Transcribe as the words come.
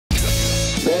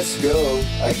Let's go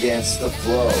against the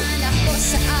flow.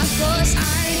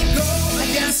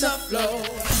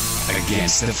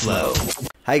 Against the flow.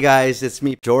 Hi guys, it's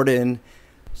me, Jordan.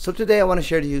 So today I want to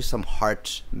share to you some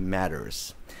heart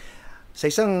matters.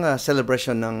 Sa isang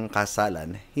celebration ng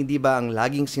kasalan, hindi ba ang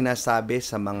laging sinasabi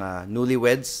sa mga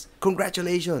newlyweds,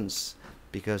 congratulations,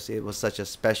 because it was such a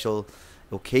special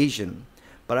occasion.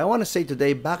 But I want to say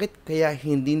today, bakit kaya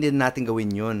hindi din natin gawin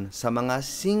yun sa mga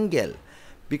single?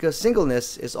 Because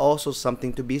singleness is also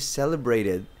something to be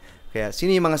celebrated. Kaya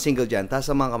sino yung mga single dyan?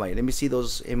 Taas ang mga kamay. Let me see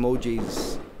those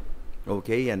emojis.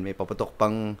 Okay, yan. May paputok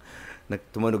pang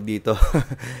nagtumunog dito.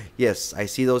 Yes, I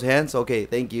see those hands. Okay,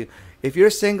 thank you. If you're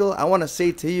single, I want to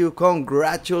say to you,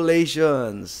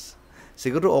 congratulations!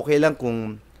 Siguro okay lang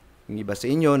kung yung iba sa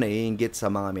inyo naiinggit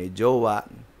sa mga may jowa.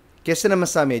 Kesa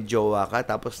naman sa may jowa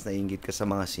ka, tapos naiinggit ka sa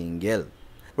mga single.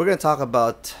 We're gonna talk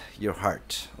about your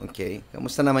heart. Okay?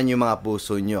 Kamusta naman yung mga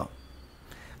puso nyo?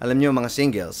 Alam nyo mga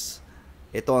singles,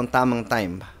 ito ang tamang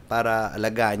time para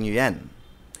alagaan nyo yan.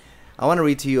 I want to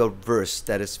read to you a verse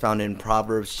that is found in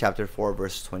Proverbs chapter 4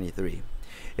 verse 23.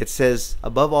 It says,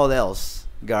 above all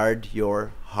else, guard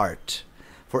your heart,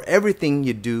 for everything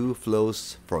you do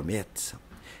flows from it.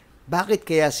 Bakit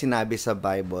kaya sinabi sa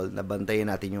Bible na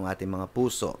bantayan natin yung ating mga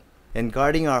puso? And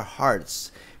guarding our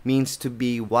hearts means to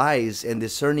be wise and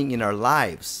discerning in our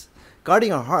lives.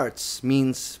 Guarding our hearts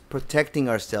means protecting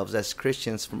ourselves as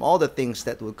Christians from all the things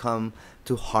that will come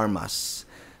to harm us.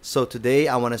 So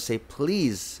today, I want to say,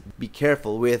 please be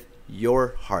careful with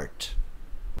your heart.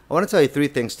 I want to tell you 3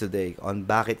 things today on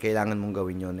bakit kailangan mong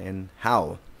gawin yun and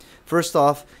how. First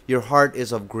off, your heart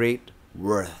is of great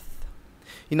worth.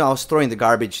 You know, I was throwing the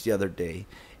garbage the other day,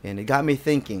 and it got me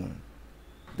thinking,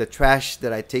 the trash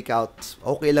that I take out,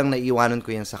 okay lang na iwanan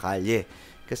ko yan sa kalye.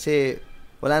 Kasi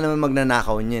wala naman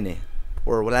magnanakaw niyan eh.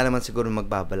 Or wala naman siguro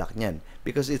magbabalak niyan.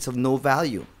 Because it's of no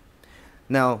value.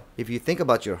 Now, if you think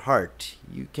about your heart,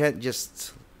 you can't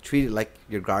just treat it like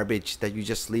your garbage that you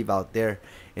just leave out there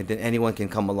and then anyone can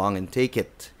come along and take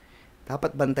it.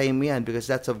 Dapat bantayan mo yan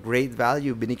because that's of great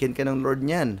value. Binigyan ka ng Lord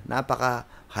niyan.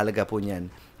 Napakahalaga po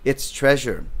niyan. It's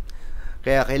treasure.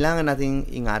 Kaya kailangan nating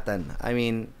ingatan. I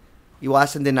mean,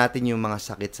 iwasan din natin yung mga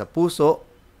sakit sa puso.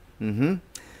 You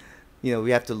know,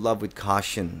 we have to love with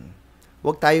caution.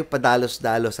 Huwag tayo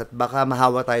padalos-dalos at baka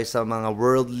mahawa tayo sa mga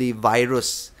worldly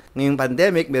virus. Ngayong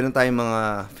pandemic, meron tayong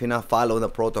mga fina-follow na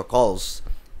protocols.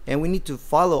 And we need to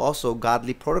follow also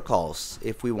godly protocols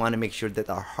if we want to make sure that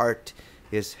our heart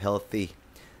is healthy.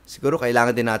 Siguro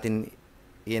kailangan din natin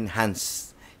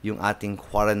i-enhance yung ating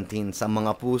quarantine sa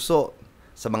mga puso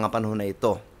sa mga panahon na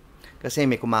ito. Kasi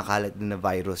may kumakalat din na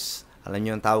virus. Alam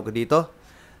niyo ang tawag ko dito?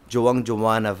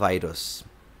 Joang-joana virus.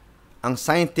 Ang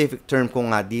scientific term ko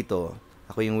nga dito,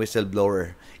 ako yung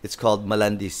whistleblower, it's called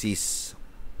Malandiasis.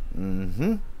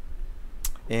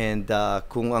 And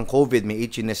kung ang COVID may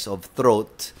itchiness of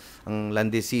throat, ang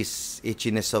landiasis,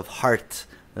 itchiness of heart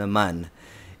naman.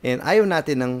 And ayaw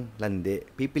natin ng landi.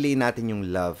 Pipiliin natin yung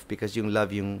love because yung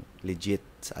love yung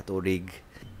legit at orig.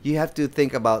 You have to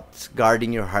think about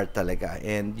guarding your heart talaga.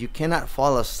 And you cannot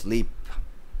fall asleep.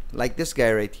 Like this guy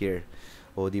right here.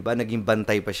 O, di ba, naging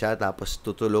bantay pa siya, tapos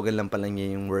tutulugan lang pala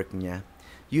niya yung work niya.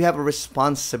 You have a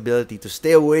responsibility to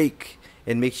stay awake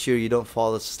and make sure you don't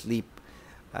fall asleep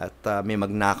at may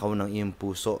magnakaw ng iyong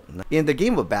puso. In the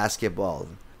game of basketball,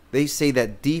 they say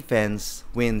that defense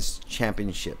wins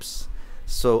championships.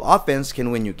 So, offense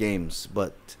can win you games,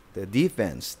 but the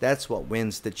defense, that's what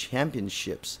wins the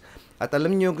championships. At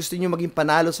alam niyo, gusto niyo maging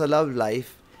panalo sa love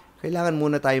life, kailangan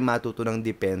muna tayo matuto ng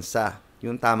depensa.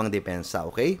 Yung tamang depensa,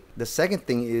 okay? The second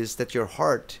thing is that your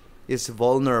heart is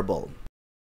vulnerable.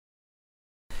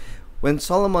 When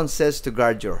Solomon says to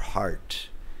guard your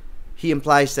heart, he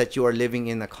implies that you are living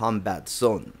in a combat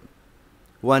zone,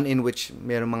 one in which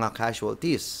mayroong mga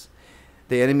casualties.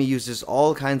 The enemy uses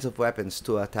all kinds of weapons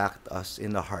to attack us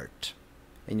in the heart.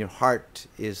 And your heart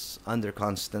is under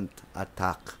constant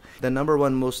attack. The number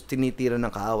one most tinitira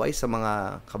ng kaaway sa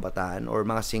mga kabataan or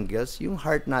mga singles, yung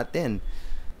heart natin.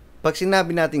 Pag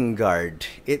sinabi natin guard,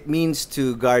 it means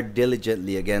to guard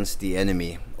diligently against the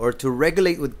enemy or to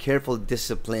regulate with careful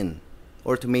discipline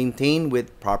or to maintain with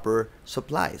proper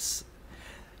supplies.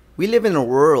 We live in a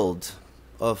world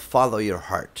of follow your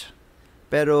heart.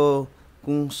 Pero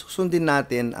kung susundin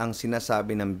natin ang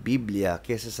sinasabi ng Biblia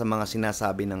kaysa sa mga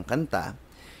sinasabi ng kanta,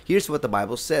 here's what the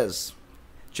Bible says.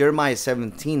 Jeremiah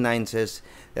 17:9 says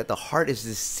that the heart is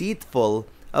deceitful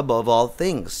above all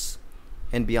things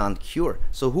and beyond cure.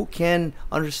 So who can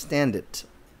understand it?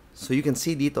 So you can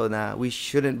see dito na we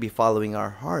shouldn't be following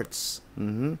our hearts.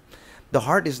 The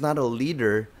heart is not a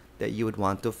leader that you would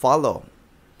want to follow.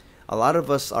 A lot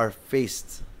of us are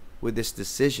faced with this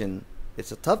decision.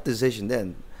 It's a tough decision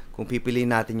then kung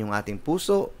pipiliin natin yung ating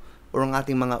puso or ang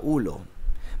ating mga ulo.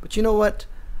 But you know what?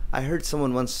 I heard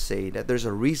someone once say that there's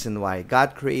a reason why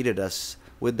God created us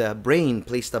with the brain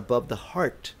placed above the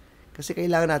heart. Kasi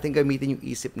kailangan natin gamitin yung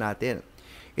isip natin.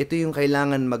 Ito yung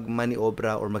kailangan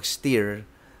magmaniobra or mag-steer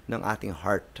ng ating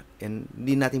heart. And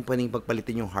hindi natin pwedeng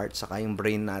pagpalitin yung heart saka yung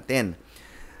brain natin.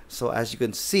 So as you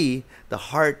can see,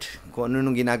 the heart, kung ano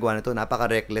nung ginagawa nito,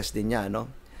 napaka-reckless din niya, no?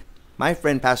 My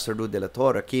friend Pastor Lou De La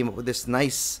Torre came up with this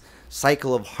nice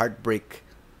cycle of heartbreak.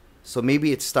 So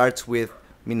maybe it starts with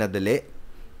minadali,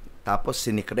 tapos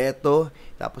sinikreto,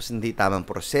 tapos hindi tamang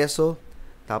proseso,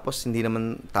 tapos hindi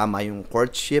naman tama yung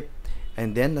courtship,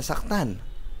 and then nasaktan.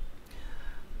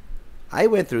 I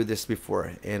went through this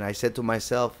before, and I said to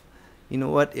myself, you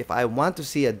know what, if I want to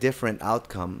see a different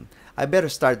outcome, I better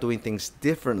start doing things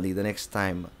differently the next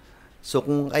time. So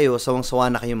kung kayo,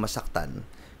 sawang-sawa na kayong masaktan,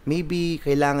 maybe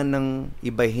kailangan ng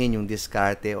ibahin yung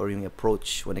diskarte or yung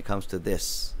approach when it comes to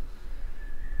this.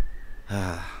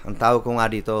 Ang tawag ko nga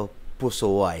dito,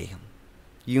 pusoay.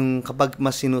 Yung kapag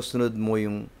mas sinusunod mo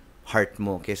yung heart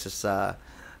mo kaysa sa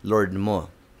Lord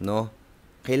mo, no?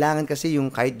 Kailangan kasi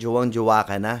yung kahit jowang-jowa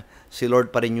ka na, si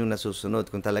Lord pa rin yung nasusunod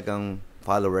kung talagang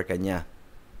follower ka niya.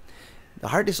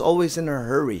 The heart is always in a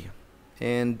hurry.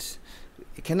 And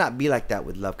it cannot be like that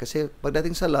with love. Kasi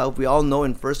pagdating sa love, we all know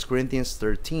in 1 Corinthians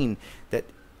 13 that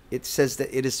it says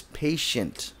that it is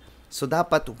patient. So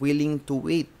dapat willing to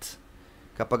wait.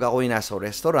 Kapag ako yung nasa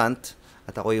restaurant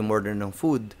at ako yung order ng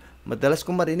food, madalas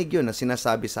kong marinig yun na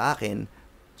sinasabi sa akin,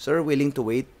 Sir, willing to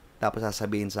wait? Tapos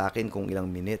sasabihin sa akin kung ilang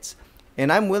minutes.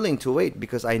 And I'm willing to wait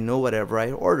because I know whatever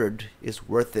I ordered is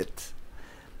worth it.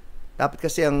 Dapat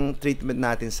kasi ang treatment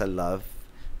natin sa love,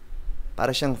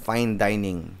 para siyang fine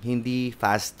dining, hindi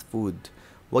fast food.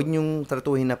 Huwag niyong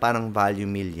tratuhin na parang value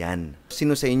meal yan.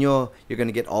 Sino sa inyo, you're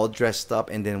gonna get all dressed up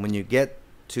and then when you get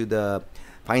to the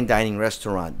fine dining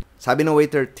restaurant, sabi ng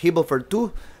waiter, table for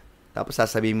two, tapos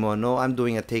sasabihin mo, no, I'm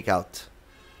doing a takeout.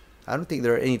 I don't think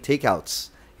there are any takeouts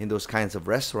in those kinds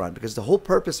of restaurants because the whole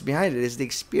purpose behind it is the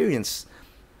experience.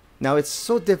 Now, it's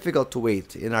so difficult to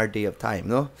wait in our day of time,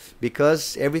 no?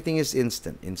 Because everything is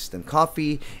instant. Instant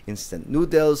coffee, instant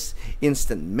noodles,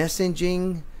 instant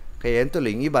messaging. Kaya ito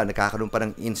lang, yung iba, nakakaroon pa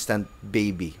ng instant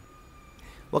baby.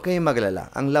 Huwag kayong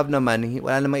maglala. Ang love naman,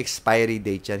 wala namang expiry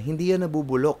date yan. Hindi yan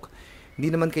nabubulok.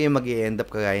 Hindi naman kayo mag-i-end up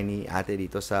kagaya ni ate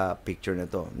dito sa picture na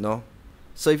to, no?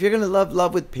 So if you're gonna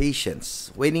love with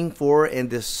patience, waiting for and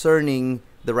discerning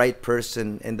the right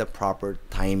person and the proper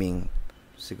timing.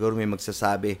 Siguro may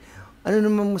magsasabi, ano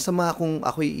namang masama kung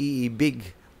ako'y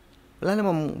iibig? Wala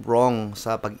namang wrong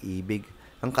sa pag-ibig.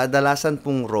 Ang kadalasan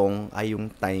pong wrong ay yung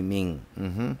timing.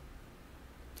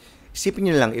 Isipin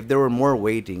nyo lang, if there were more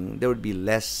waiting, there would be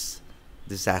less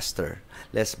disaster.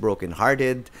 Less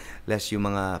broken-hearted, less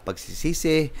yung mga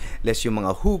pagsisisi, less yung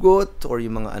mga hugot or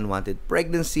yung mga unwanted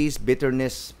pregnancies,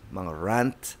 bitterness, mga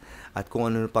rant, at kung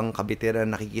ano pang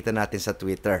kabitiran nakikita natin sa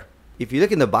Twitter. If you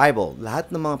look in the Bible, lahat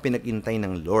ng mga pinag-intay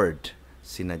ng Lord,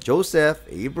 sina Joseph,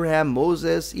 Abraham,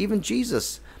 Moses, even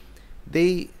Jesus,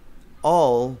 they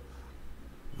all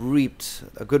reaped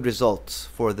a good result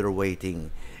for their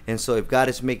waiting. And so if God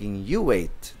is making you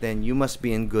wait, then you must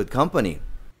be in good company.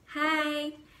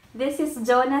 Hi, this is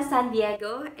Jonah San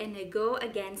Diego and I go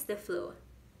against the flow.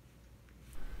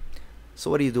 So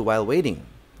what do you do while waiting?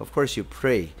 Of course, you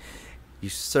pray.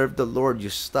 You serve the Lord, you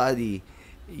study,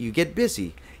 you get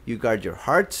busy. You guard your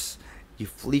hearts, you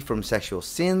flee from sexual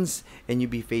sins, and you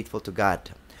be faithful to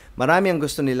God. Marami ang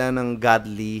gusto nila ng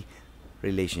godly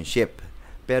relationship.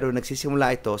 Pero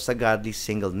nagsisimula ito sa godly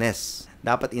singleness.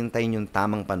 Dapat intayin yung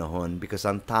tamang panahon because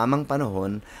ang tamang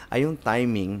panahon ay yung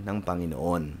timing ng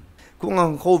Panginoon. Kung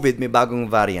ang COVID may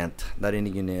bagong variant,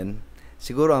 narinig nyo na yan,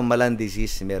 siguro ang malang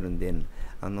disease meron din.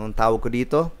 Anong tawag ko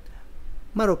dito?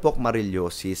 Marupok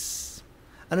mariliosis.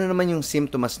 Ano naman yung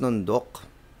symptoms nun,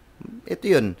 Doc? Ito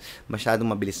yun,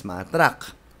 masyadong mabilis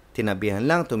ma-attract. Tinabihan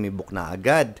lang, tumibok na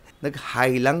agad.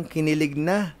 Nag-hi lang, kinilig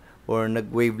na. Or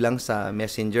nag-wave lang sa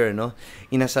messenger, no?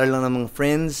 Inasar lang ng mga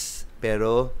friends,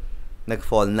 pero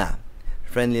nag-fall na.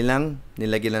 Friendly lang,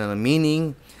 nilagyan lang ng meaning.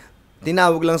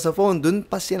 Tinawag lang sa phone, dun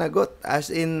pa sinagot. As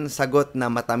in, sagot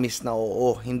na matamis na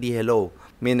oo, hindi hello.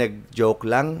 May nag-joke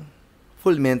lang,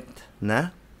 full mint na.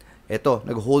 Ito,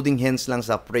 nag-holding hands lang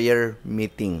sa prayer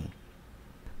meeting.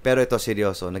 Pero ito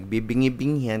seryoso,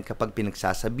 nagbibingi-bingihan kapag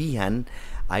pinagsasabihan,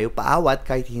 ayaw paawat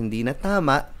kahit hindi na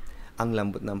tama, ang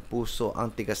lambot ng puso, ang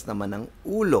tigas naman ng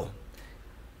ulo.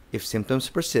 If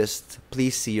symptoms persist,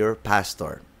 please see your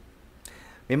pastor.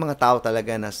 May mga tao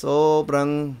talaga na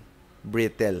sobrang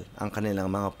brittle ang kanilang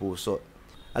mga puso.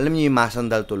 Alam niyo yung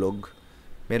masandal tulog?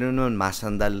 Meron naman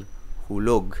masandal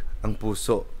hulog ang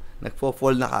puso.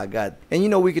 Nagfo-fall na kaagad. And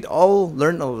we could all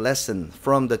learn a lesson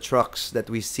from the trucks that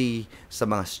we see sa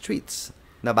mga streets.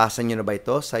 Nabasa niyo na ba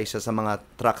ito sa isa sa mga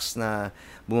trucks na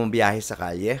bumabiyahe sa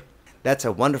kalye? That's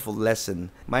a wonderful lesson.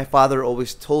 My father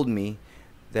always told me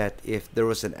that if there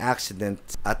was an accident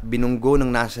at binunggo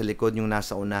ng nasa likod yung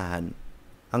nasa unahan,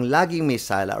 ang laging may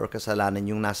sala or kasalanan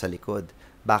yung nasa likod.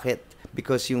 Bakit?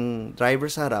 Because yung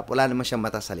driver sa harap, wala naman siyang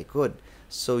mata sa likod.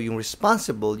 So yung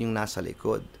responsible yung nasa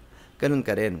likod. Ganun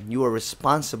ka rin. You are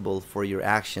responsible for your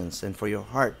actions and for your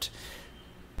heart.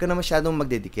 Huwag ka na masyadong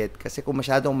magdedikit kasi kung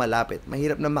masyadong malapit,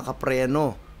 mahirap na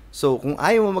makapreno. So kung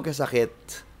ayaw mo magkasakit,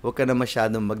 huwag ka na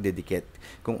masyadong magdedikit.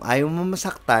 Kung ayaw mo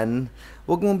masaktan,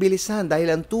 huwag mong bilisan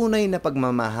dahil ang tunay na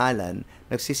pagmamahalan,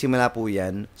 nagsisimula po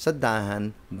yan sa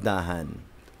dahan-dahan.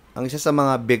 Ang isa sa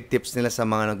mga big tips nila sa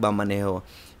mga nagmamaneho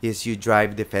is you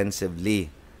drive defensively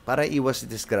para iwas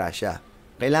disgrasya.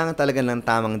 Kailangan talaga ng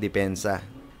tamang depensa.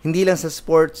 Hindi lang sa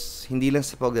sports, hindi lang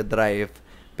sa pagdadrive,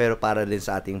 pero para din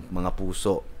sa ating mga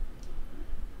puso.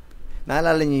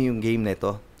 Naalala niyo yung game na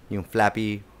ito? Yung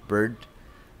Flappy Bird?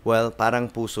 Well,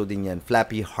 parang puso din yan.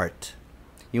 Flappy Heart.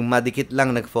 Yung madikit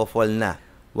lang nagfo-fall na.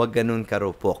 Huwag ganun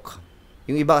karupok.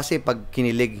 Yung iba kasi pag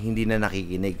kinilig, hindi na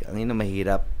nakikinig. Ang ina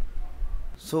mahirap.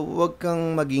 So, huwag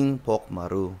kang maging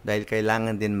pokmaru dahil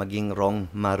kailangan din maging wrong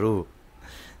maru.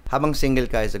 Habang single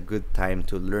ka is a good time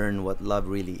to learn what love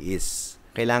really is.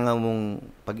 Kailangan mong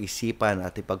pag-isipan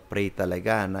at ipag-pray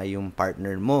talaga na yung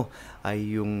partner mo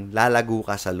ay yung lalago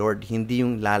ka sa Lord, hindi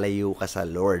yung lalayo ka sa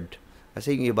Lord.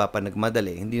 Kasi yung iba pa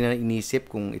nagmadali, hindi na inisip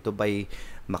kung ito ba'y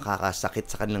makakasakit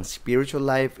sa kanilang spiritual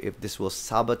life, if this will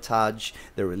sabotage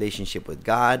their relationship with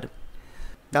God.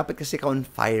 Dapat kasi ka-on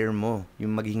fire mo,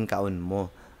 yung magiging kaon mo.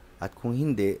 At kung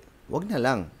hindi, wag na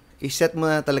lang. I-set mo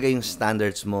na talaga yung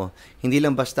standards mo. Hindi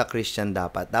lang basta Christian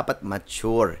dapat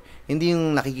mature. Hindi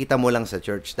yung nakikita mo lang sa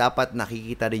church, dapat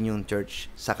nakikita rin yung church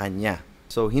sa kanya.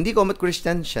 So, hindi ko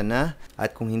Christian siya na,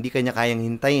 at kung hindi kanya kayang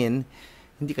hintayin,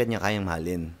 hindi kanya kayang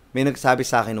mahalin. May nagsabi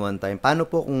sa akin one time, paano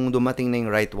po kung dumating na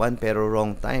yung right one pero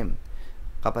wrong time?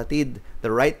 Kapatid, the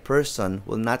right person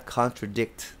will not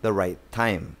contradict the right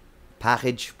time.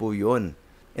 Package po yun.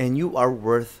 And you are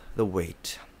worth the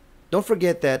wait. Don't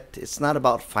forget that it's not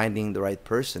about finding the right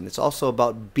person. It's also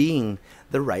about being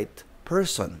the right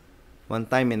person. One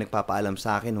time, may nagpapaalam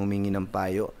sa akin, humingi ng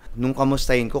payo. Nung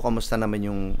kamustahin ko, kamusta naman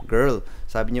yung girl?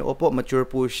 Sabi niya, opo, mature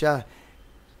po siya.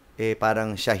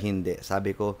 Parang siya hindi.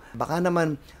 Sabi ko, baka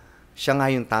naman siya nga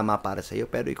yung tama para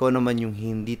sa'yo, pero ikaw naman yung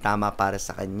hindi tama para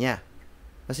sa kanya.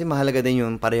 Kasi mahalaga din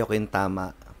yung pareho kayong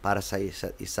tama para sa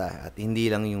isa't isa at hindi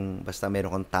lang yung basta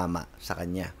meron kang tama sa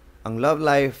kanya. Ang love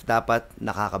life dapat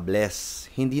nakaka-bless,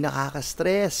 hindi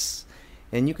nakaka-stress.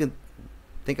 And you can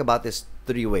think about this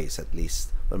 3 ways at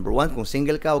least. Number 1, kung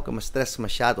single ka, huwag ka ma-stress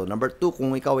masyado. Number 2,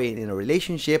 kung ikaw ay in a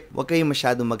relationship, huwag kayong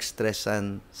masyado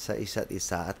mag-stressan sa isa't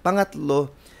isa. At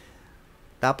pangatlo,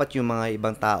 dapat yung mga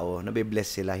ibang tao,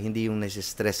 nabibless sila, hindi yung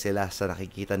nasistress sila sa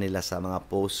nakikita nila sa mga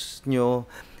posts nyo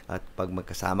at pag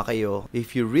magkasama kayo.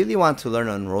 If you really want to learn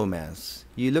on romance,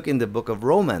 you look in the book of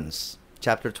Romans,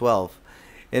 chapter 12,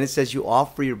 and it says you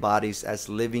offer your bodies as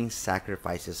living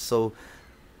sacrifices. So,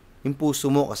 yung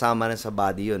puso mo kasama na sa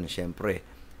body yun, syempre.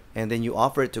 And then you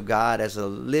offer it to God as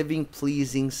a living,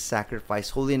 pleasing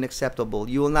sacrifice, holy and acceptable.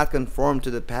 You will not conform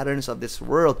to the patterns of this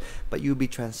world, but you will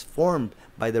be transformed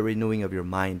by the renewing of your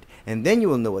mind. And then you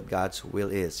will know what God's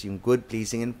will is, yung good,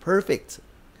 pleasing, and perfect.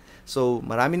 So,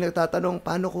 maraming nagtatanong,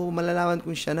 paano ko malalaman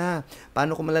kung siya na?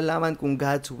 Paano ko malalaman kung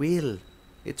God's will?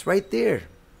 It's right there.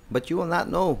 But you will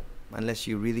not know unless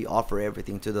you really offer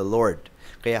everything to the Lord.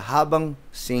 Kaya habang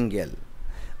single,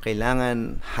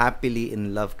 kailangan happily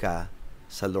in love ka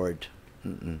sa Lord.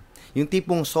 Yung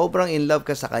tipong sobrang in love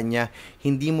ka sa Kanya,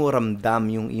 hindi mo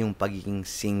ramdam yung iyong pagiging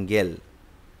single.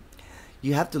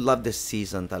 You have to love this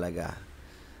season talaga.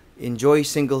 Enjoy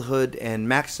singlehood and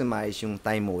maximize yung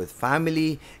time mo with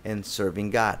family and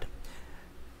serving God.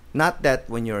 Not that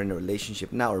when you're in a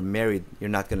relationship now or married, you're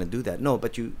not gonna do that. No,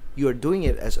 but you're doing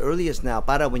it as early as now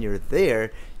para when you're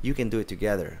there, you can do it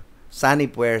together. Sani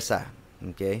puwersa.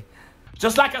 Okay?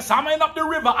 Just like a salmon up the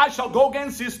river, I shall go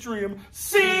against his stream.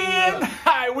 Sin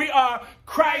high, we are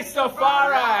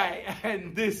Christafari.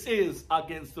 And this is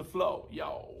Against the Flow.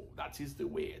 Yo, that is the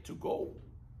way to go.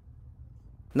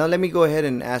 Now, let me go ahead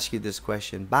and ask you this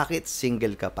question. Bakit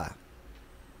single ka pa?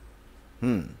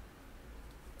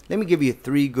 Let me give you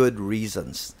 3 good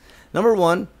reasons. Number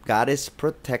 1, God is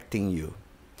protecting you.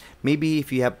 Maybe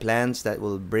if you have plans that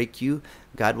will break you,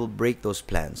 God will break those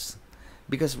plans.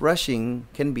 Because rushing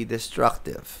can be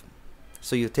destructive.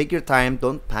 So you take your time,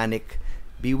 don't panic,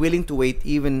 Be willing to wait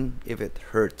even if it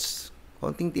hurts.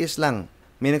 Konting tiis lang.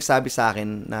 May nagsabi sa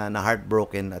akin na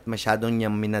heartbroken at masyadong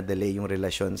niyang minadali yung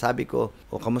relasyon. Sabi ko,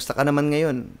 kamusta ka naman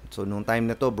ngayon? So, nung time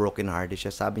na to, broken hearted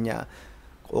siya. Sabi niya,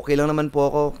 okay lang naman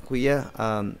po ako, kuya.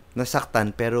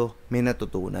 Nasaktan, pero may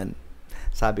natutunan.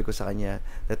 Sabi ko sa kanya,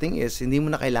 the thing is, hindi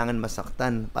mo na kailangan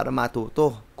masaktan para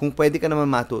matuto. Kung pwede ka naman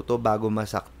matuto bago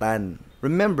masaktan.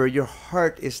 Remember, your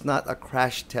heart is not a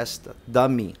crash test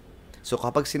dummy. So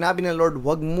kapag sinabi ng Lord,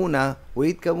 wag muna,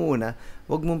 wait ka muna,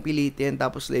 wag mong pilitin,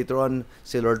 tapos later on,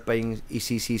 si Lord pa yung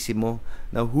isisisi mo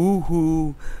na,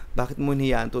 bakit mo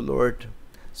niyaan to, Lord?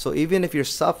 So even if you're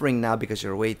suffering now because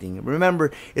you're waiting, remember,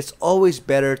 it's always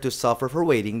better to suffer for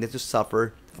waiting than to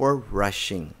suffer for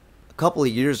rushing. A couple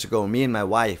of years ago, me and my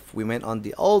wife, we went on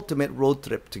the ultimate road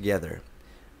trip together.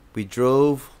 We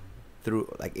drove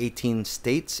through like 18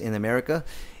 states in America.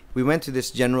 We went to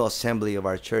this General Assembly of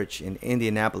our church in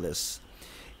Indianapolis.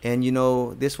 And you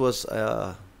know, this was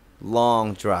a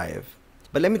long drive.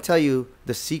 But let me tell you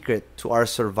the secret to our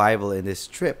survival in this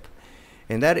trip.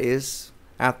 And that is,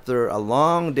 after a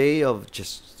long day of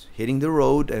just hitting the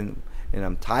road and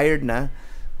I'm tired na,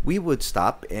 we would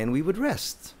stop and we would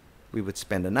rest. We would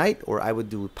spend the night, or I would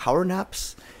do power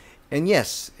naps. And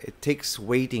yes, it takes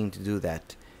waiting to do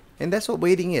that. And that's what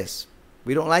waiting is.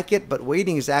 We don't like it, but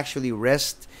waiting is actually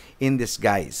rest in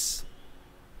disguise.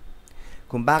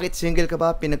 Kung bakit single ka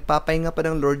ba, pinagpapahinga pa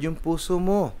ng Lord yung puso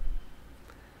mo.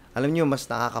 Alam nyo, mas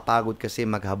nakakapagod kasi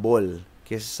maghabol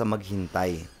kaysa sa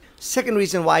maghintay. Second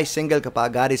reason why single ka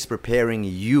pa, God is preparing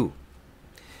you.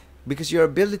 Because your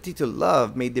ability to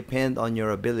love may depend on your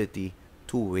ability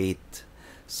to wait.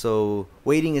 So,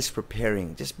 waiting is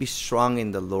preparing. Just be strong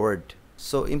in the Lord.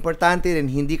 So, importante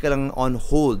rin, hindi ka lang on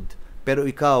hold, pero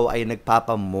ikaw ay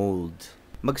nagpapamold.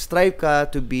 Mag-strive ka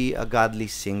to be a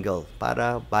godly single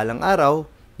para balang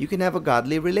araw, you can have a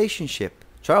godly relationship.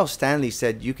 Charles Stanley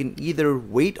said, you can either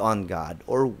wait on God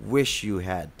or wish you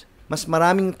had. Mas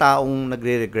maraming taong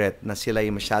nagre-regret na sila ay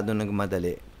masyadong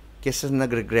nagmadali kaysa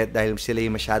nagregret dahil sila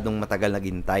ay masyadong matagal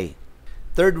naghintay.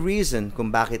 Third reason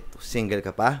kung bakit single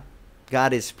ka pa,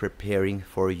 God is preparing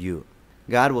for you.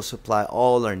 God will supply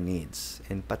all our needs.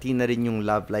 And pati na rin yung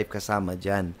love life kasama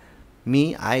dyan.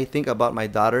 Me, I think about my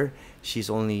daughter.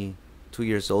 She's only 2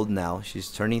 years old now.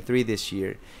 She's turning 3 this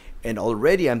year. And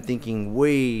already I'm thinking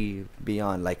way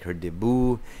beyond, like her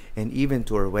debut and even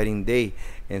to her wedding day.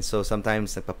 And so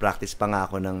sometimes nagpa-practice pa nga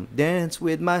ako ng Dance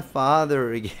with My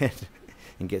Father again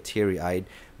and get teary-eyed.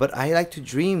 But I like to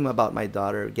dream about my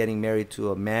daughter getting married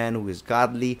to a man who is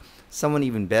godly, someone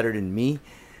even better than me,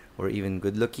 or even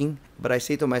good-looking. But I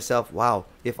say to myself, wow,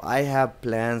 if I have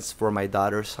plans for my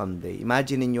daughter someday,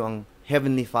 imagine niyo ang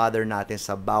Heavenly Father natin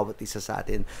sa bawat isa sa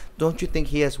atin. Don't you think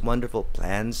He has wonderful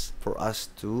plans for us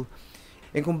too?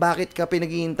 And kung bakit ka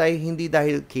pinaghihintay, hindi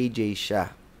dahil KJ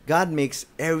siya. God makes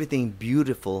everything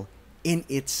beautiful in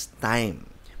its time.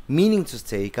 Meaning to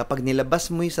say, kapag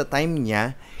nilabas mo sa time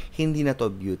niya, hindi na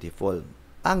to beautiful.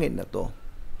 Pangit na to.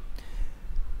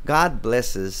 God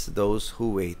blesses those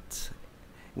who wait.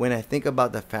 When I think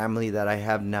about the family that I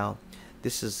have now,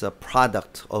 this is a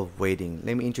product of waiting.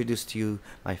 Let me introduce to you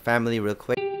my family real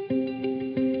quick.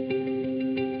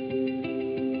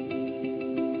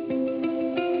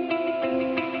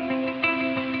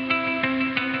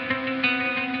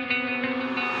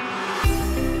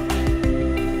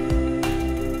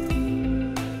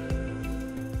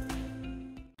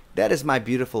 That is my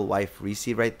beautiful wife,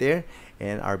 Reese, right there,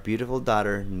 and our beautiful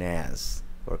daughter, Naz,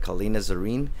 or Kalina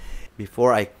Zareen.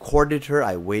 Before I courted her,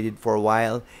 I waited for a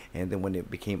while, and then when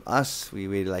it became us, we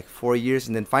waited like 4 years,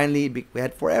 and then finally, we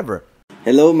had forever.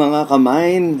 Hello mga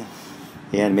kamain!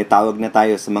 Yan, may tawag na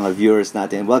tayo sa mga viewers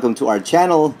natin. Welcome to our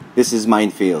channel. This is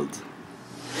Minefield.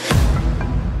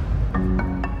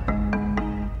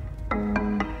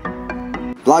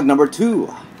 Vlog number 2.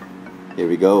 Here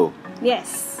we go.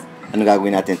 Yes. Ano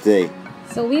gagawin natin today?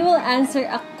 So, we will answer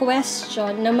a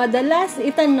question na madalas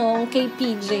itanong kay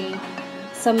PJ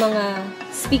sa mga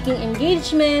speaking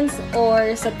engagements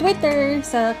or sa Twitter,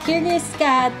 sa Curious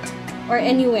Cat, or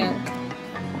anywhere.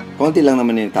 Konti lang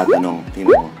naman yung tatanong.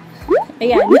 Tingnan mo.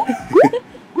 Ayan.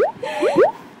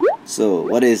 So,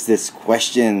 what is this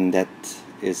question that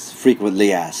is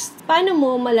frequently asked? Paano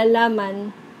mo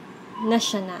malalaman na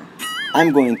siya na?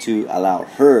 I'm going to allow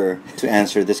her to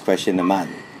answer this question naman.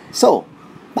 So,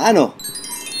 paano?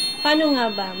 Paano nga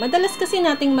ba? Madalas kasi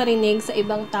nating marinig sa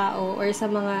ibang tao or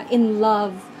sa mga in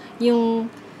love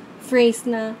yung phrase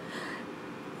na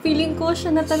feeling ko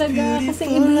siya na talaga kasi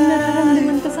iba yung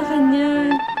nararamdaman ko sa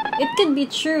kanya. It could be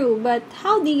true, but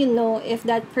how do you know if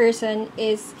that person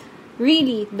is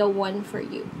really the one for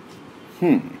you?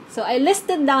 So, I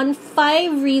listed down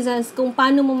 5 reasons kung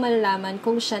paano mo malalaman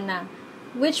kung siya na,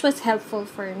 which was helpful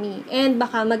for me. And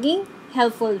baka maging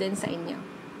helpful din sa inyo.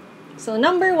 So,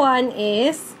 number 1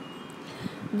 is,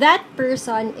 that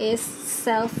person is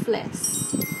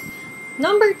selfless.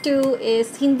 Number 2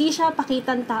 is, hindi siya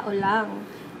pakitang tao lang.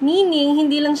 Meaning,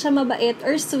 hindi lang siya mabait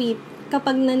or sweet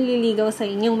kapag nanliligaw sa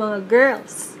inyong mga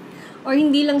girls. Or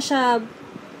hindi lang siya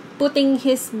putting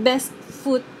his best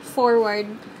foot forward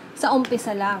sa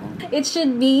umpisa lang. It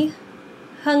should be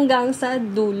hanggang sa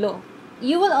dulo.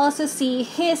 You will also see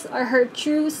his or her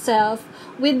true self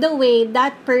with the way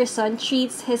that person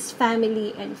treats his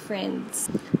family and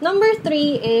friends. Number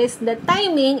 3 is the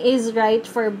timing is right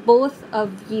for both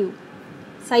of you.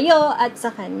 Sa'yo at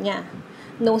sa kanya.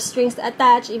 No strings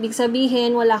attached. Ibig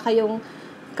sabihin, wala kayong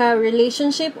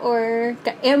ka-relationship or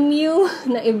ka-MU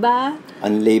na iba.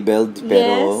 Unlabeled,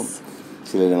 pero Yes.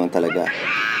 sila naman talaga.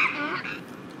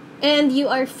 And you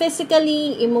are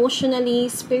physically, emotionally,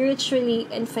 spiritually,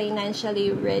 and financially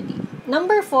ready.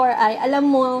 Number 4 ay alam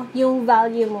mo yung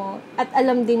value mo at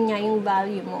alam din niya yung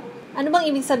value mo. Ano bang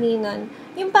ibig sabihin nun?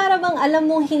 Yung para bang alam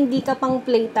mo hindi ka pang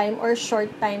playtime or short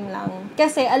time lang.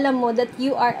 Kasi alam mo that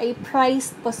you are a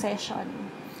prized possession.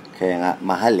 Kaya nga,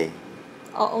 mahal eh.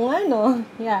 Oo nga, no?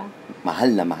 Yeah.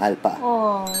 Mahal na mahal pa.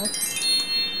 Oh.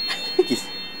 Kiss.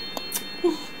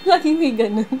 Lagi may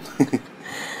ganun.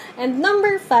 And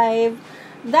number 5,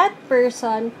 that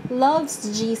person loves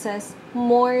Jesus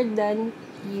more than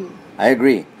you. I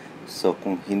agree. So,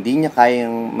 kung hindi niya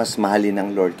kayang mas mahalin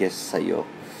ng Lord kaysa sa'yo,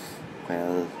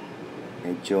 well,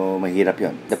 medyo mahirap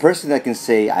yon. The person that can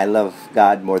say, I love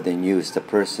God more than you is the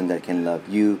person that can love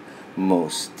you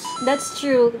most. That's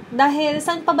true. Dahil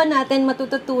saan pa ba natin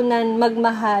matututunan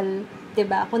magmahal, 'di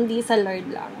ba? Kundi sa Lord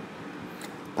lang.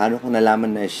 Paano ko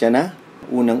nalaman na siya na?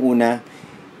 Unang-una,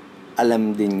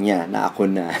 alam din niya na ako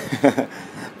na.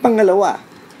 Pangalawa,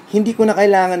 hindi ko na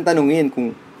kailangan tanungin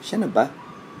kung siya na ba?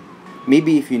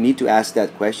 Maybe if you need to ask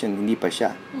that question, hindi pa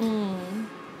siya.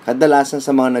 Kadalasan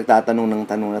sa mga nagtatanong ng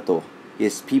tanong na to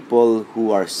is people who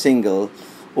are single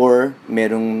or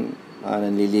merong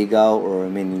nanliligaw or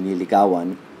may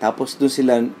nililigawan. Tapos doon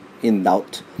sila in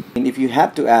doubt. And if you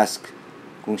have to ask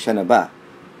kung siya na ba,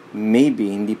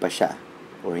 maybe hindi pa siya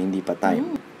or hindi pa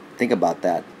time. Think about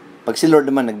that. Pag si Lord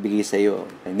naman nagbigay sa iyo,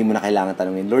 hindi mo na kailangan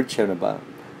tanungin, Lord, siya na ba?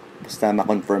 Basta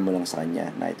ma-confirm mo lang sa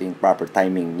kanya na ito yung proper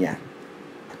timing niya.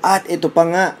 At ito pa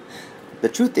nga, the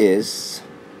truth is,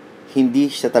 hindi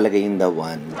siya talaga yung the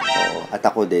one. At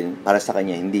ako din, para sa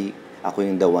kanya, hindi ako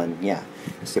yung the one niya.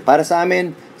 Kasi para sa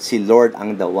amin, si Lord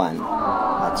ang the one.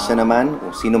 At siya naman,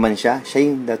 kung sino man siya, siya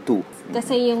yung the two.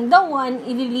 Kasi yung the one,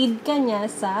 ililid ka niya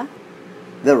sa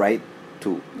The right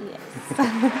two. yes.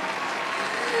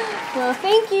 Well,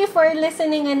 thank you for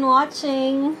listening and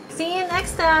watching. See you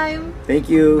next time.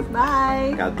 Thank you.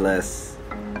 Bye. God bless.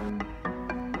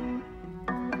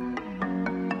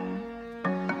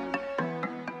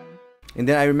 And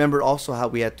then I remember also how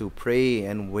we had to pray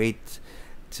and wait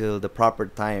till the proper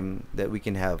time that we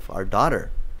can have our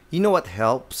daughter. You know what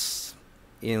helps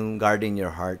in guarding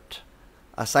your heart?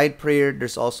 Aside prayer,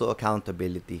 there's also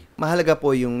accountability. Mahalaga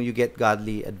po yung you get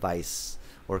godly advice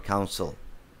or counsel.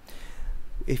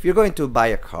 If you're going to buy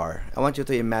a car, I want you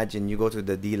to imagine you go to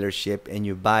the dealership and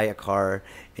you buy a car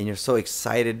and you're so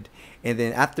excited, and then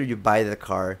after you buy the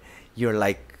car, you're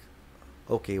like,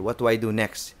 okay, what do I do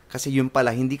next? Kasi yun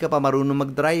pala, hindi ka pa marunong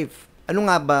mag-drive. Ano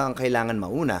nga ba ang kailangan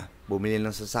mauna? Bumili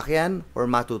ng sasakyan or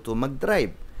matuto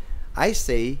mag-drive? I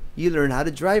say, you learn how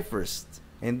to drive first,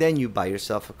 and then you buy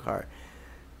yourself a car.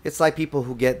 It's like people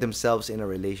who get themselves in a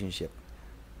relationship.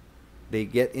 They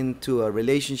get into a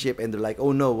relationship and they're like,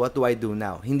 oh no, what do I do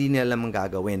now? Hindi nila alam ang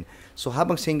gagawin. So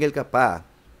habang single ka pa,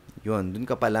 yun, dun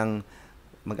ka palang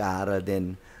mag-aaral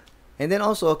din. And then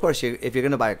also, of course, if you're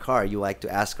gonna buy a car, you like to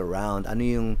ask around, ano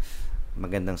yung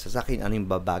magandang sasakyan, ano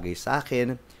yung babagay sa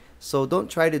akin. So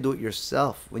don't try to do it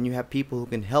yourself when you have people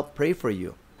who can help pray for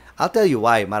you. I'll tell you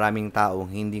why maraming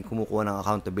taong hindi kumukuha ng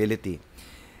accountability.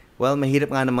 Well,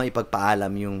 mahirap nga naman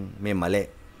ipagpaalam yung may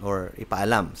mali or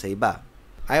ipaalam sa iba.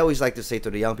 I always like to say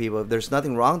to the young people, if there's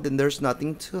nothing wrong, then there's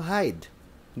nothing to hide.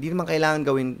 Hindi naman kailangan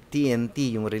gawin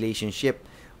TNT yung relationship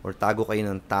or tago kayo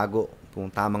ng tago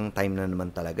kung tamang time na naman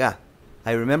talaga.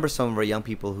 I remember some of our young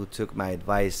people who took my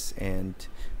advice and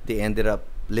they ended up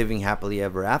living happily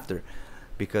ever after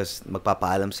because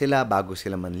magpapaalam sila bago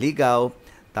sila manligaw,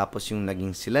 tapos yung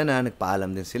naging sila na,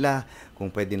 nagpaalam din sila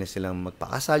kung pwede na silang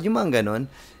magpakasal, yung mga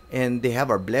ganon. And they have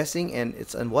our blessing, and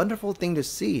it's a wonderful thing to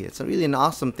see. It's a really an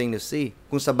awesome thing to see.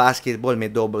 Kung sa basketball,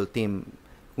 may double team.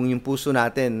 Kung yung puso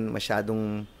natin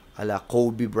masyadong ala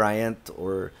Kobe Bryant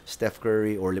or Steph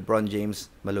Curry or LeBron James,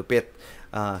 malupit.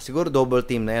 siguro double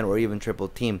team na yan or even triple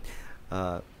team.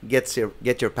 Get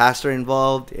your pastor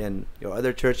involved and your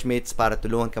other churchmates para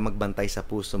tulungan ka magbantay sa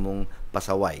puso mong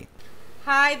pasaway.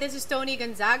 Hi, this is Tony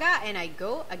Gonzaga and I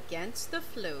go against the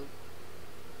flow.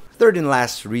 Third and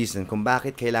last reason kung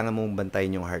bakit kailangan mong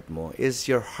bantayan yung heart mo is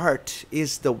your heart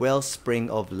is the wellspring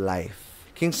of life.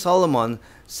 King Solomon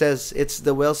says it's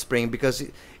the wellspring because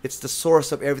it's the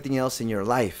source of everything else in your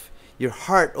life. Your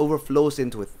heart overflows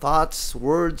into thoughts,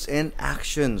 words, and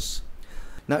actions.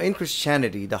 Now, in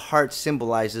Christianity, the heart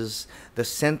symbolizes the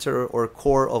center or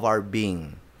core of our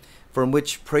being, from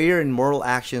which prayer and moral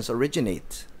actions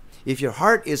originate. If your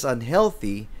heart is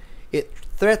unhealthy, it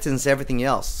threatens everything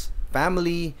else.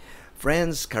 Family,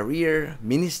 friends, career,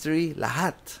 ministry,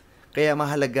 lahat. Kaya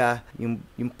mahalaga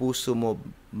yung puso mo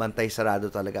bantay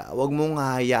sarado talaga. Huwag mong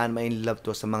hahayaan ma-inlove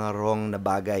to sa mga wrong na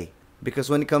bagay. Because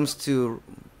when it comes to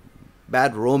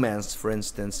bad romance, for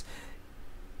instance,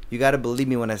 you gotta believe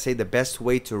me when I say the best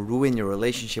way to ruin your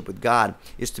relationship with God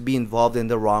is to be involved in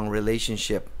the wrong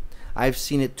relationship. I've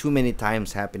seen it too many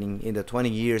times happening in the 20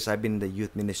 years I've been in the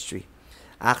youth ministry.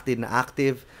 Active na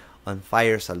active, on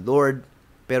fire sa Lord,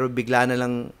 pero bigla na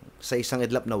lang sa isang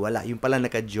idlap na wala. Yung pala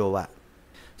nakajowa.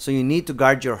 So you need to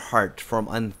guard your heart from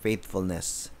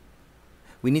unfaithfulness.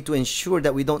 We need to ensure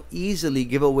that we don't easily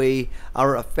give away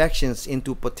our affections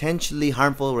into potentially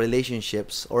harmful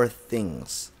relationships or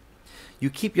things. You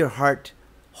keep your heart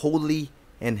holy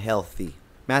and healthy.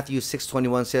 Matthew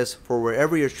 6:21 says, "For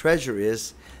wherever your treasure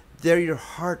is, there your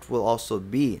heart will also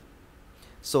be."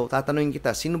 So, tatanungin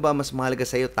kita, sino ba mas mahalaga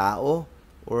sa iyo, tao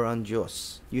or ang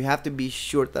Diyos? You have to be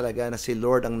sure talaga na si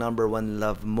Lord ang number one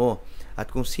love mo. At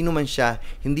kung sino man siya,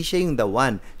 hindi siya yung the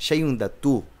one, siya yung the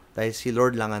two. Dahil si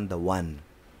Lord lang ang the one.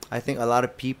 I think a lot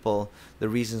of people,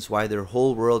 the reasons why their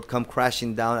whole world come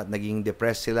crashing down at naging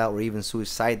depressed sila or even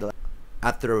suicidal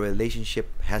after a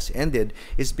relationship has ended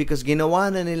is because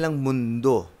ginawa na nilang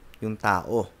mundo yung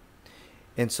tao.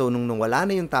 And so nung wala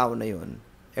na yung tao na yun,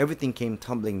 everything came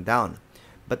tumbling down.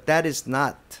 But that is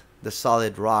not the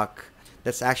solid rock.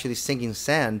 That's actually sinking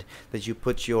sand that you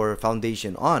put your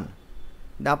foundation on.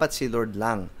 Dapat si Lord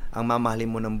lang ang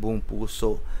mamahalin mo ng buong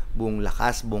puso, buong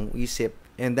lakas, buong isip.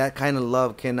 And that kind of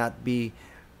love cannot be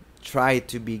tried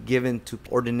to be given to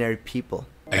ordinary people.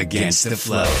 Against the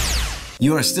Flow.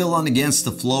 You are still on Against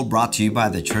the Flow, brought to you by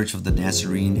the Church of the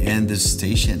Nazarene and this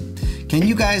station. Can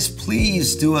you guys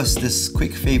please do us this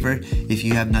quick favor if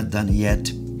you have not done it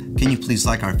yet? Can you please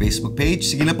like our Facebook page?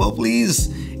 Sige na po, please.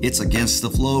 It's Against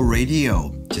the Flow Radio.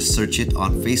 Just search it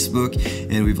on Facebook.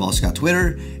 And we've also got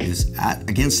Twitter. It's at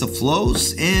Against the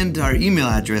Flows. And our email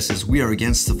address is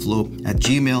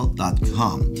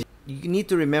weareagainsttheflow@gmail.com. You need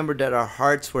to remember that our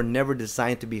hearts were never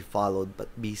designed to be followed,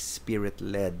 but be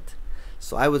Spirit-led.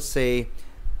 So I would say,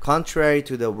 contrary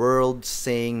to the world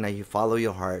saying that you follow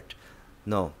your heart,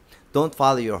 no, don't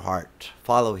follow your heart.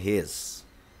 Follow His.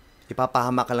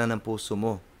 Ipapahama ka lang ng puso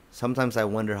mo. Sometimes I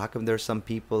wonder how come there are some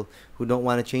people who don't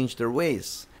want to change their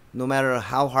ways. No matter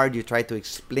how hard you try to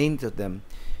explain to them.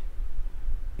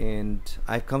 And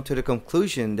I've come to the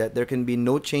conclusion that there can be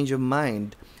no change of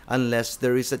mind unless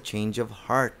there is a change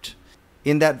of heart.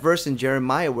 In that verse in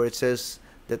Jeremiah where it says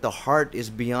that the heart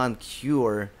is beyond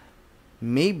cure,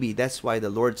 maybe that's why the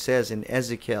Lord says in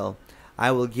Ezekiel,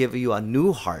 I will give you a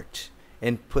new heart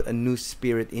and put a new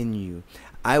spirit in you.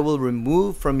 I will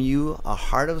remove from you a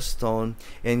heart of stone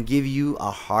and give you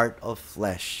a heart of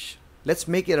flesh. Let's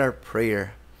make it our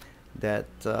prayer that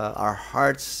our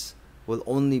hearts will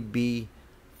only be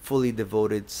fully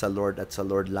devoted sa Lord at sa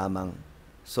Lord lamang.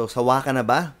 So, sawa ka na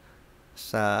ba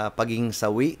sa pagiging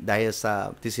sawi dahil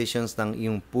sa decisions ng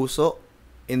iyong puso?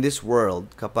 In this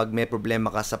world, kapag may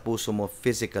problema ka sa puso mo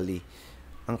physically,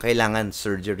 ang kailangan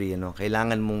surgery,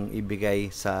 kailangan mong ibigay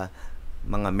sa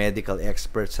mga medical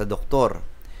experts, sa doktor.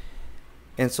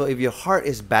 And so if your heart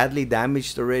is badly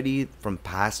damaged already from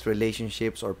past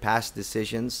relationships or past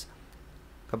decisions,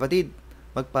 kapatid,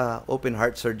 magpa-open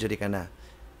heart surgery ka na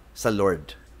sa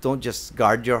Lord. Don't just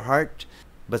guard your heart,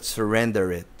 but surrender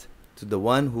it to the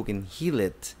one who can heal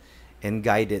it and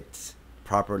guide it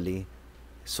properly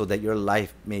so that your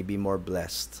life may be more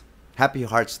blessed. Happy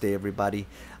Hearts Day, everybody.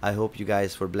 I hope you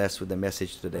guys were blessed with the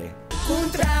message today.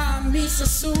 Kontra mi sa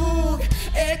sug,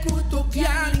 kutok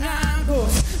yan ang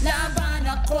agos. Laban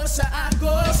ako sa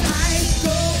agos. I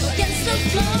go against the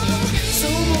flow.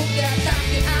 Sumug at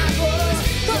ang agos.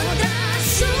 Kontra